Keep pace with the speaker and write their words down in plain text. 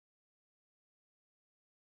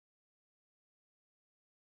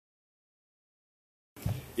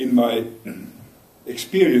in my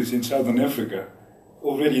experience in Southern Africa,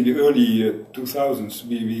 already in the early 2000s,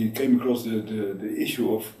 we came across the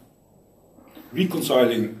issue of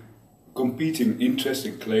reconciling competing interests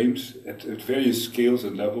and claims at various scales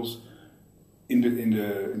and levels in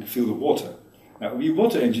the field of water. Now, we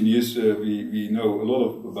water engineers, we know a lot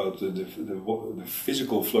about the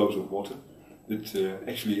physical flows of water, but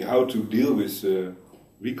actually how to deal with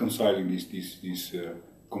reconciling these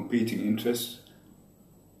competing interests,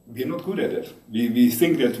 we are not good at it. We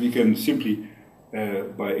think that we can simply,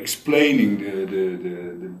 by explaining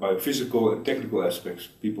the biophysical and technical aspects,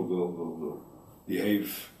 people will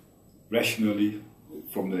behave rationally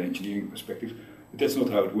from the engineering perspective, but that's not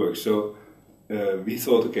how it works. So we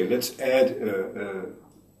thought, okay, let's add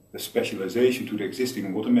a specialization to the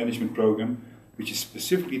existing water management program, which is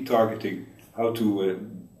specifically targeting how to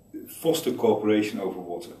foster cooperation over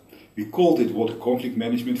water. We called it water conflict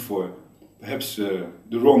management for perhaps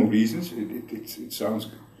the wrong reasons. It sounds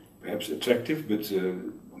perhaps attractive, but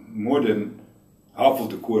more than half of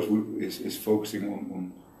the course is focusing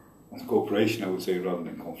on cooperation, I would say, rather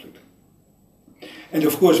than conflict. And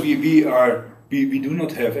of course, we do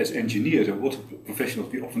not have, as engineers and water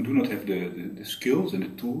professionals, we often do not have the skills and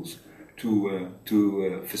the tools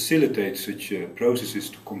to facilitate such processes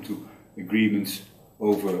to come to agreements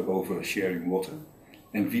over sharing water.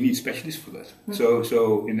 And we need specialists for that. Mm-hmm.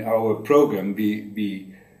 So in our program,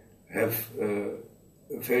 we have a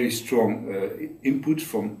very strong input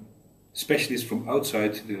from specialists from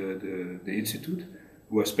outside the institute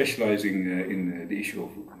who are specializing in the issue of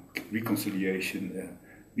reconciliation,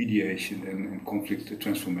 mediation and conflict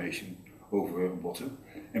transformation over water.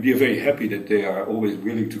 And we are very happy that they are always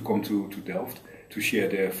willing to come to Delft to share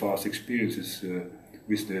their vast experiences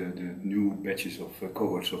with the new batches of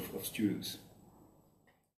cohorts of students.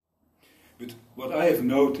 But what I have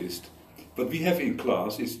noticed, what we have in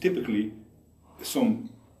class is typically some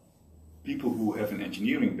people who have an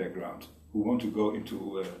engineering background who want to go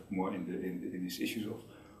into more in these issues of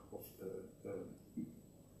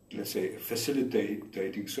let's say,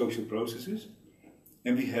 facilitating social processes,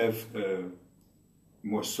 and we have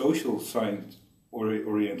more social science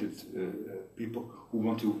oriented people who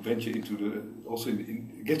want to venture into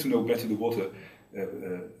get to know better the water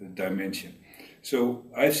dimension. So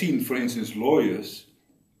I've seen, for instance, lawyers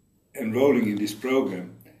enrolling in this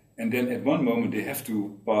program, and then at one moment they have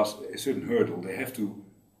to pass a certain hurdle. They have to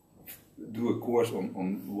do a course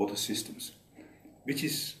on water systems, which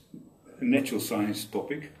is a natural science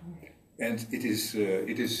topic, and it is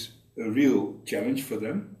a real challenge for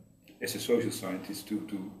them as a social scientist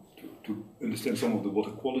to understand some of the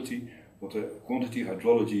water quality, water quantity,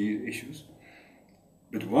 hydrology issues.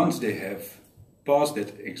 But once they have passed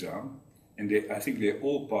that exam, and I think they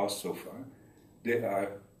all passed so far, they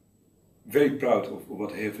are very proud of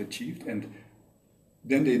what they have achieved, and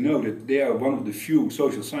then they know that they are one of the few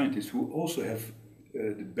social scientists who also have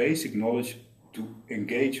the basic knowledge to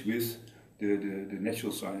engage with the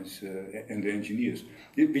natural science and the engineers,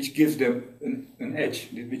 which gives them an edge,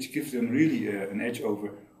 which gives them really an edge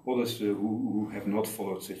over others who have not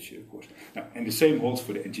followed such a course. Now, and the same holds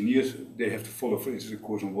for the engineers. They have to follow, for instance, a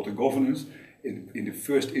course on water governance. In the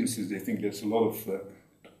first instance, they think there's a lot of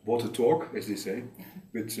water talk, as they say,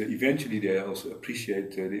 but eventually they also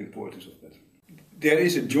appreciate the importance of that. There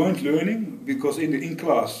is a joint learning, because in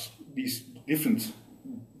class these different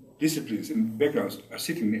disciplines and backgrounds are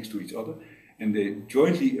sitting next to each other, and they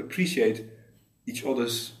jointly appreciate each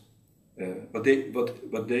other's what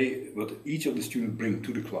each of the students bring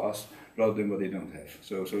to the class, rather than what they don't have.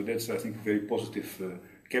 So that's, I think, a very positive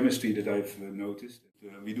chemistry that I've noticed.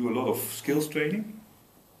 We do a lot of skills training.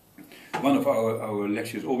 One of our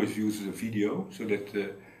lectures always uses a video so that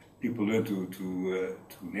people learn to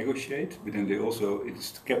negotiate, but then they also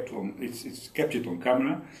it's captured on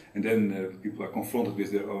camera, and then people are confronted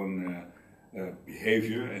with their own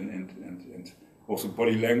behavior and also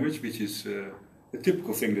body language, which is a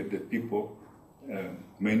typical thing that people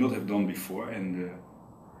may not have done before, and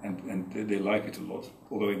they like it a lot.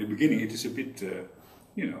 Although in the beginning it is a bit,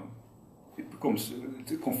 it becomes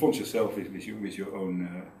to confront yourself with your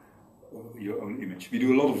own image. We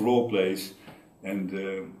do a lot of role plays, and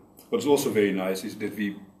what's also very nice is that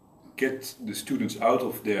we get the students out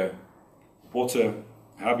of their water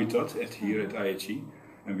habitat here at IHE,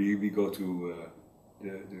 and we go to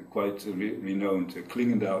the quite renowned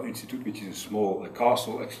Klingendaal Institute, which is a small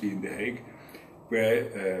castle actually in The Hague,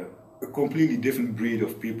 where a completely different breed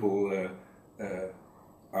of people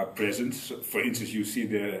are present. So, for instance, you see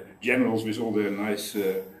the generals with all their nice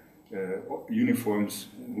uniforms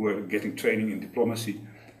who are getting training in diplomacy,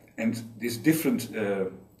 and this different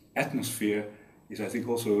atmosphere is I think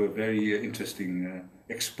also a very interesting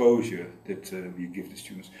exposure that we give the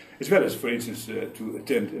students, as well as, for instance, to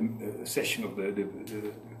attend a session of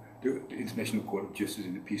the International Court of Justice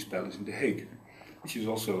in the Peace Palace in The Hague, which is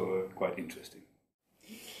also quite interesting.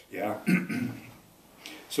 Yeah.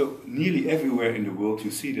 So nearly everywhere in the world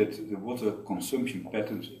you see that the water consumption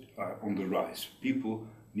patterns are on the rise. People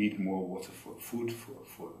need more water for food,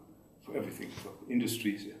 for everything, for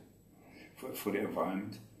industries, for the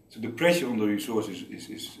environment. So the pressure on the resources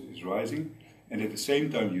is rising, and at the same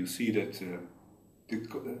time you see that the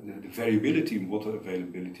variability in water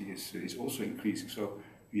availability is also increasing. So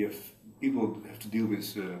people have to deal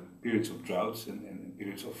with periods of droughts and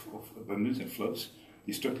periods of abundance and floods,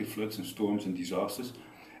 destructive floods and storms and disasters.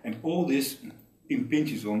 And all this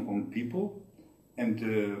impinges on people,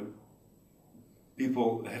 and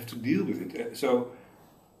people have to deal with it. So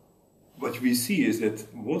what we see is that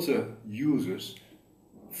water users,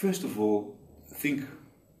 first of all, think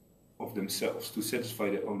of themselves to satisfy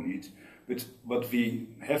their own needs. But what we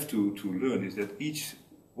have to learn is that each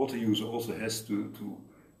water user also has to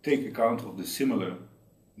take account of the similar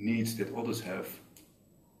needs that others have,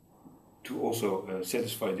 to also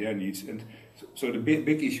satisfy their needs. And so the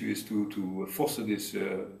big issue is to foster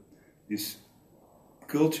this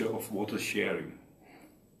culture of water sharing.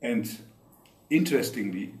 And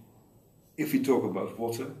interestingly, if we talk about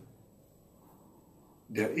water,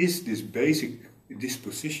 there is this basic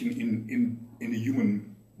disposition in the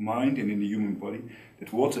human mind and in the human body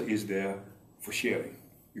that water is there for sharing.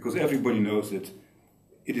 Because everybody knows that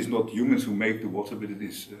it is not humans who make the water, but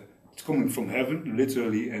it's coming from heaven,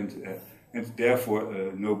 literally, and therefore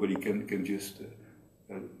nobody can just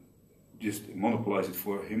monopolize it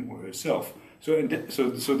for him or herself. So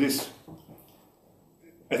this,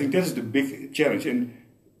 I think that's the big challenge, and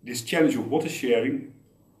this challenge of water sharing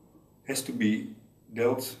has to be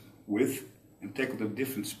dealt with and tackled at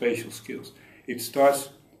different spatial skills. It starts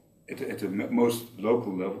at the most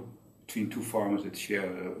local level, between two farmers that share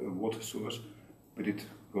a water source, but it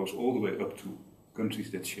goes all the way up to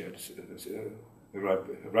countries that share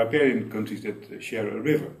riparian countries that share a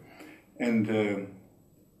river. And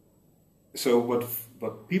so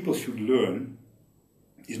what people should learn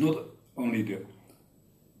is not only the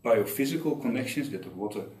biophysical connections that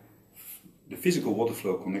the physical water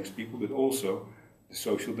flow connects people, but also the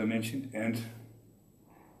social dimension, and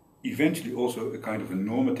eventually also a kind of a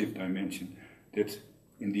normative dimension that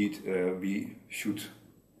indeed we should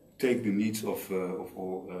take the needs of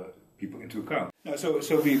all people into account. Now, so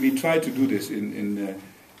we try to do this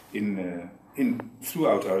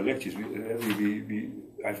throughout our lectures.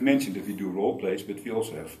 I've mentioned that we do role plays, but we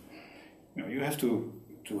also have, you have to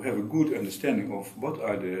have a good understanding of what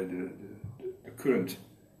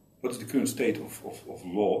is the current state of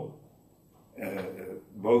law,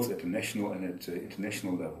 both at the national and at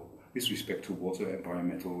international level, with respect to water,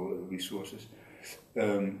 environmental resources.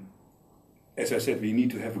 As I said, we need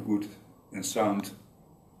to have a good and sound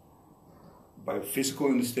biophysical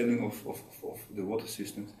understanding of the water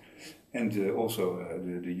systems, and also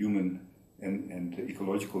the human and the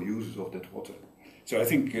ecological uses of that water. So I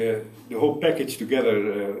think the whole package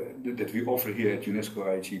together that we offer here at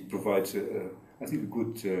UNESCO-IHE provides, I think, a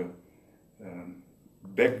good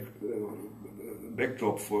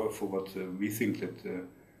backdrop for what we think that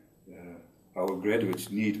our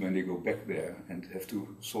graduates need when they go back there and have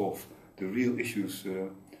to solve the real issues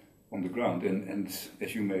on the ground. And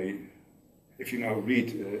as you may, if you now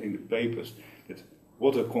read in the papers, that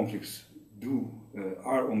water conflicts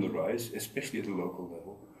are on the rise, especially at the local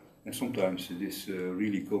level, and sometimes this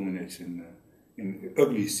really culminates in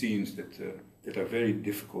ugly scenes that are very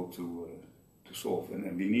difficult to solve.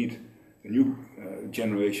 And we need a new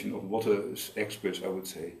generation of water experts, I would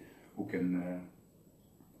say, who can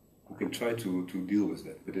try to deal with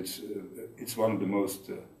that. But it's one of the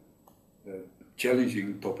most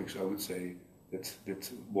challenging topics, I would say,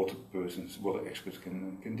 that water experts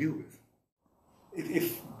can deal with.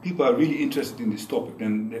 If people are really interested in this topic,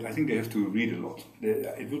 then I think they have to read a lot.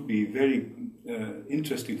 It would be very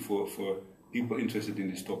interesting for people interested in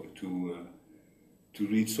this topic to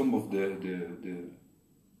read some of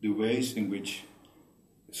the ways in which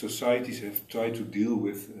societies have tried to deal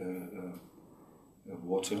with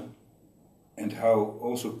water, and how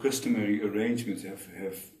also customary arrangements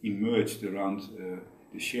have emerged around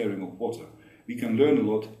the sharing of water. We can learn a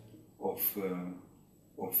lot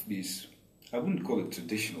of these, I wouldn't call it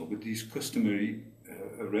traditional, but these customary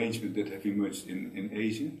arrangements that have emerged in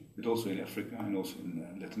Asia, but also in Africa and also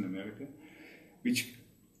in Latin America, which,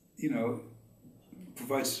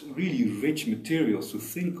 provides really rich materials to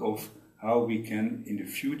think of how we can, in the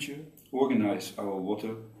future, organize our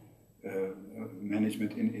water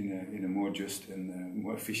management in a more just and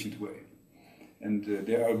more efficient way. And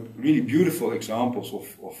there are really beautiful examples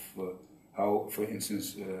of how, for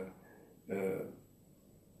instance,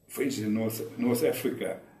 in North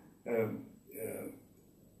Africa,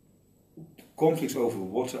 conflicts over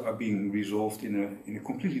water are being resolved in a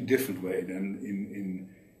completely different way than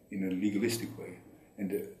in a legalistic way.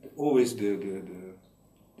 And always the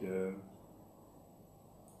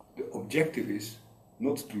objective is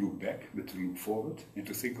not to look back, but to look forward and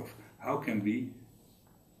to think of how can we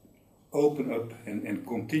open up and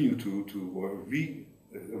continue to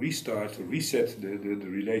restart or reset the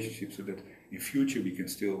relationship so that in future we can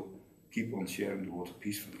still keep on sharing the water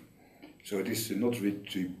peacefully. So it is not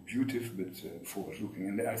retributive but forward-looking.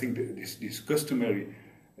 And I think that this customary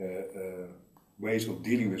ways of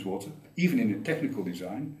dealing with water, even in the technical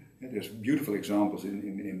design, there's beautiful examples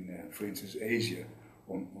in for instance, Asia,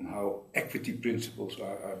 on how equity principles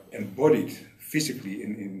are embodied physically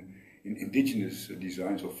in indigenous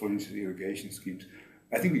designs of, for instance, irrigation schemes.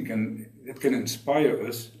 I think that can inspire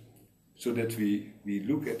us so that we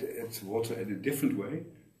look at water in a different way,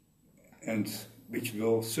 and which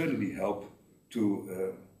will certainly help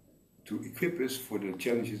to equip us for the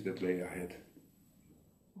challenges that lay ahead.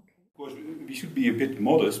 Of course, we should be a bit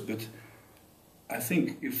modest, but I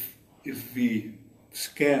think if we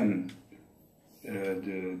scan the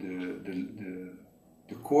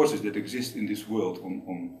courses that exist in this world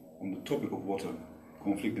on the topic of water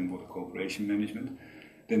conflict and water cooperation management,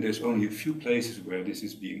 then there's only a few places where this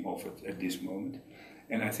is being offered at this moment.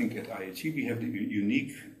 And I think at IHE we have the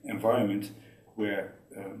unique environment where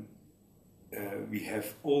we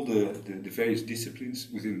have all the various disciplines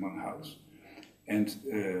within one house. And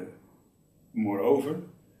moreover,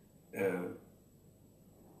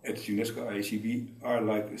 at UNESCO-IHE we are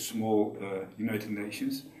like a small United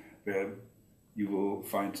Nations where you will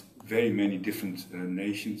find very many different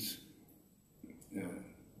nations,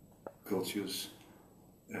 cultures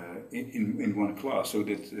in one class, so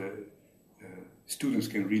that students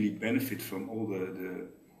can really benefit from all the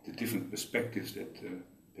different perspectives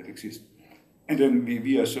that exist. And then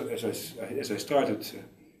we are, so, as I started,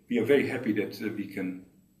 we are very happy that we can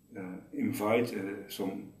invite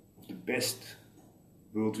some of the best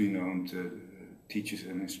world-renowned teachers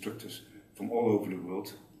and instructors from all over the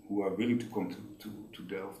world who are willing to come to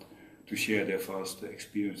Delft to share their vast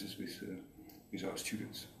experiences with our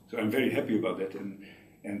students. So I'm very happy about that, and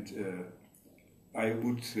I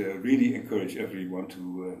would really encourage everyone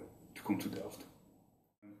to come to Delft.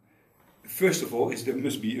 First of all, there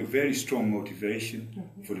must be a very strong motivation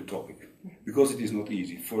for the topic, because it is not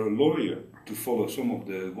easy for a lawyer to follow some of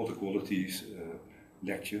the water qualities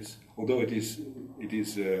lectures, although it is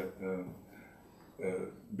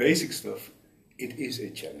basic stuff. It is a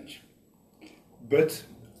challenge, but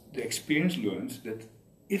the experience learns that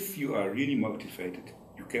if you are really motivated,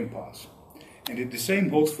 you can pass. And the same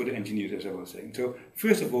holds for the engineers, as I was saying. So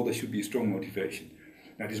first of all, there should be a strong motivation.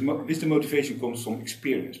 Now, with the motivation comes some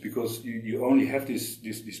experience, because you only have this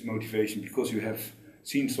motivation because you have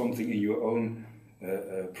seen something in your own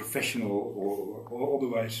professional or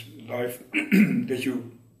otherwise life that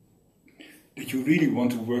you really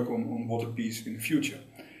want to work on water peace in the future.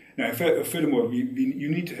 Now, furthermore, you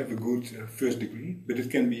need to have a good first degree, but it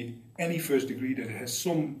can be any first degree that has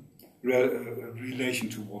some relation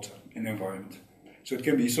to water and environment. So it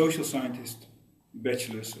can be social scientist,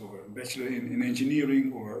 bachelor's, or bachelor in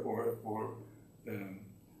engineering, or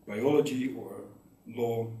biology, or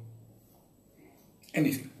law,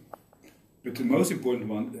 anything. But the most important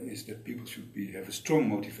one is that people should have a strong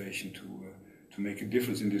motivation to make a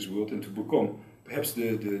difference in this world and to become perhaps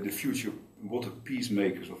the future water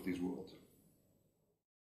peacemakers of this world.